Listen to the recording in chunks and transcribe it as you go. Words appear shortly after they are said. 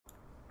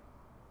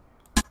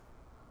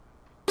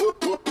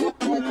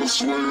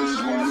swag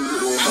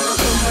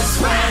on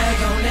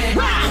it.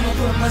 I'ma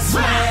put my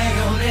swag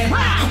on it.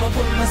 I'ma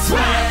put my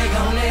swag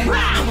on it.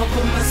 I'ma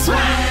put my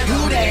swag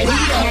on it.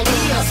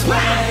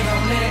 Swag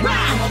on it.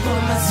 I'ma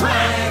put my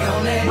swag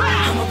on it.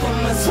 I'ma put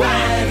my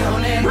swag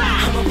on it.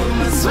 I'ma put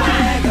my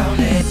swag on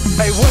it.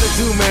 Hey, what it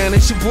do, man?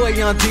 It's your boy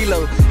Young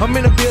D-Lo. I'm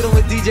in the building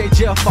with DJ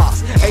Jeff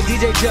Foss. Hey,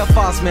 DJ Jeff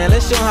Foss, man,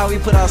 let's show how we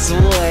put our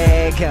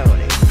swag on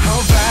it.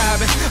 I'm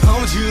vibing,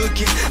 I'm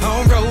juking,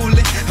 I'm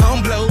rolling,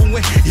 I'm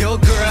blowing. Your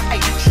girl, ay,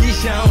 she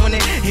showing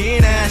it.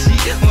 And now she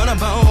wanna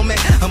bone me.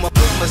 I'ma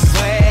put my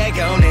swag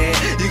on it.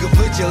 You can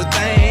put your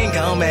thing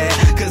on me,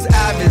 cause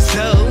I've been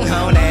so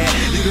on it.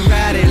 You can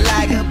ride it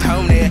like a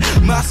pony.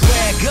 My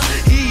swagger,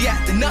 he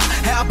acting up.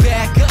 I'll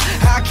back up,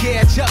 I'll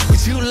catch up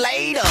with you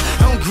later.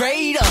 I'm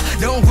greater,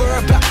 don't worry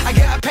about, I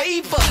got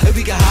paper. If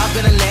we can hop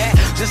in a lap,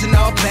 just an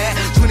all black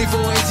 24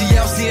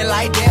 ATL, see it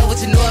like that.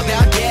 What you know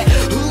about that?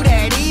 Who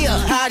that is?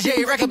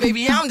 IJ Record,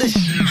 baby, I'm the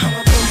shit. I'ma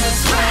put my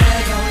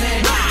swag on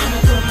it. I'ma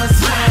put my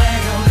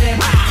swag on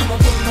it. I'ma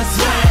put my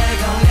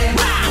swag on it.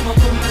 I'ma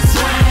put my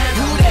swag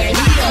on it.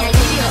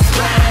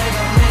 Swag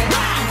on it.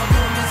 I'ma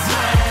put my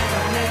swag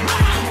on it.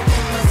 I'ma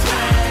put my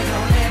swag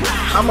on it.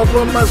 I'ma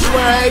put my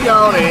swag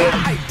on it.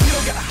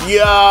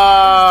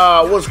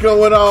 Yeah, what's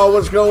going on?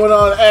 What's going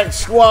on, X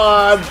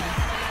Squad?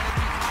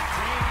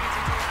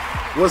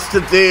 What's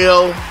the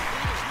deal?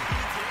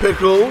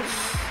 Pickles?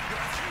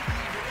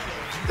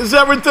 Is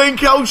everything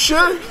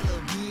kosher?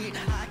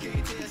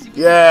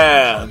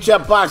 Yeah,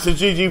 Jeff Fox and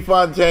Gigi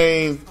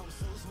Fontaine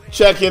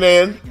checking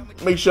in.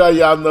 Make sure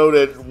y'all know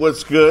that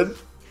what's good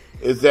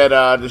is that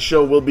the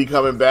show will be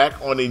coming back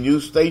on a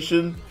new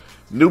station,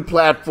 new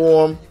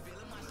platform,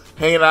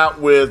 hanging out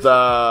with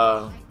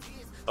a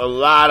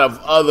lot of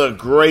other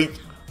great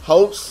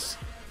hosts.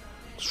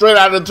 Straight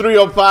out of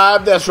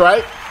 305, that's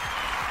right.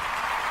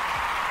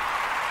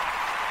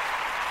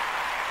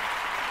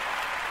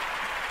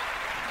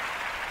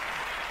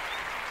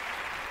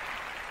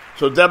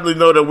 So definitely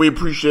know that we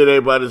appreciate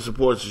everybody that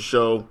supports the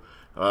show.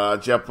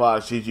 Jeff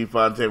Fox, Gigi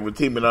Fontaine. We're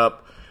teaming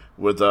up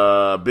with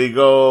Big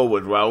O,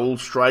 with Raul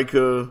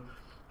Stryker,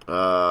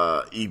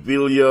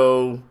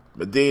 Evilio,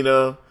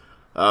 Medina,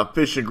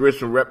 Fish and Grits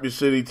from Rep Your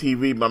City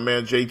TV, my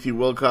man JT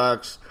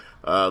Wilcox,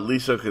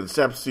 Lisa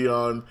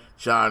Concepcion,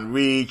 John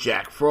Reed,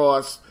 Jack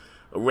Frost,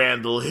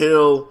 Randall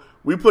Hill.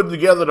 We put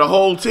together the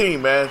whole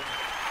team, man.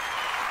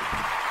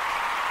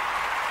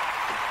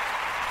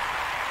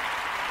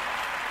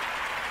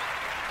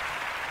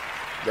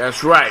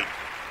 That's right.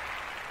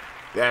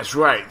 That's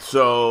right.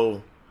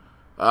 So,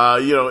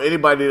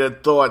 anybody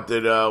that thought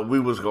that we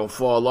was going to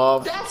fall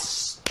off. That's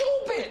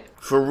stupid.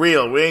 For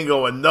real. We ain't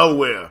going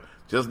nowhere.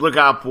 Just look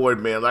out for it,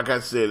 man. Like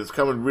I said, it's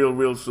coming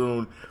real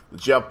soon. The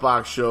Jeff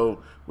Fox Show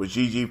with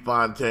Gigi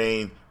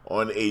Fontaine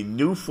on a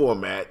new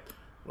format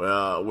with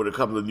a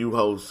couple of new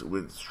hosts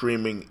with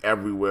streaming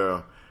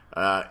everywhere.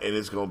 And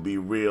it's going to be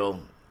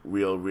real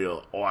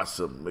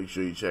awesome. Make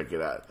sure you check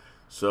it out.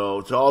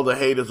 So, to all the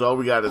haters, all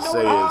we got to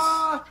say is...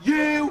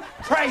 You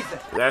crazy.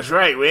 That's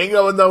right. We ain't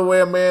going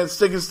nowhere, man.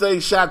 Stick and stay.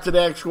 Shout to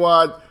the X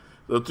Squad,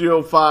 the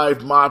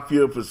 305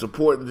 Mafia for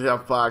supporting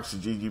Jeff Fox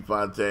and Gigi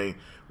Fontaine.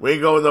 We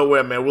ain't going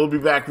nowhere, man. We'll be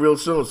back real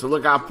soon, so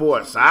look out for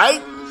us, all right?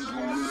 I'ma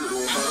put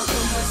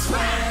my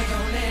swag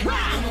on it.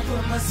 I'ma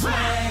put my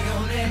swag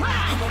on it.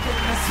 I'ma put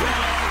my swag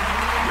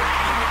on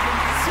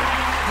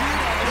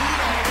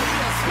it.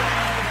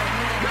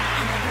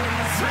 I'ma put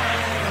my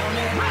swag on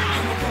it.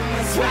 I'ma put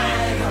my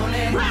swag on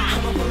it.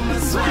 I'ma put my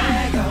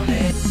swag on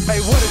it. Hey,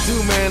 what it do,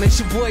 man? It's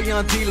your boy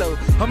Young D-Lo.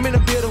 I'm in the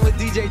building with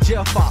DJ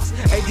Jeff Foss.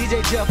 Hey,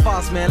 DJ Jeff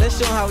Foss, man, let's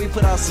show how we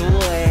put our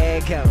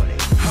swag on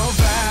it. I'm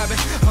vibing,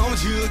 I'm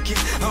juking,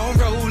 I'm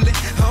rolling,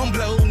 I'm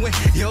blowing.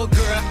 Your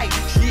girl, ay,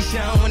 she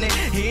showing it.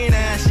 And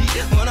now she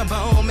wanna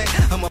bone me.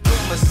 I'ma put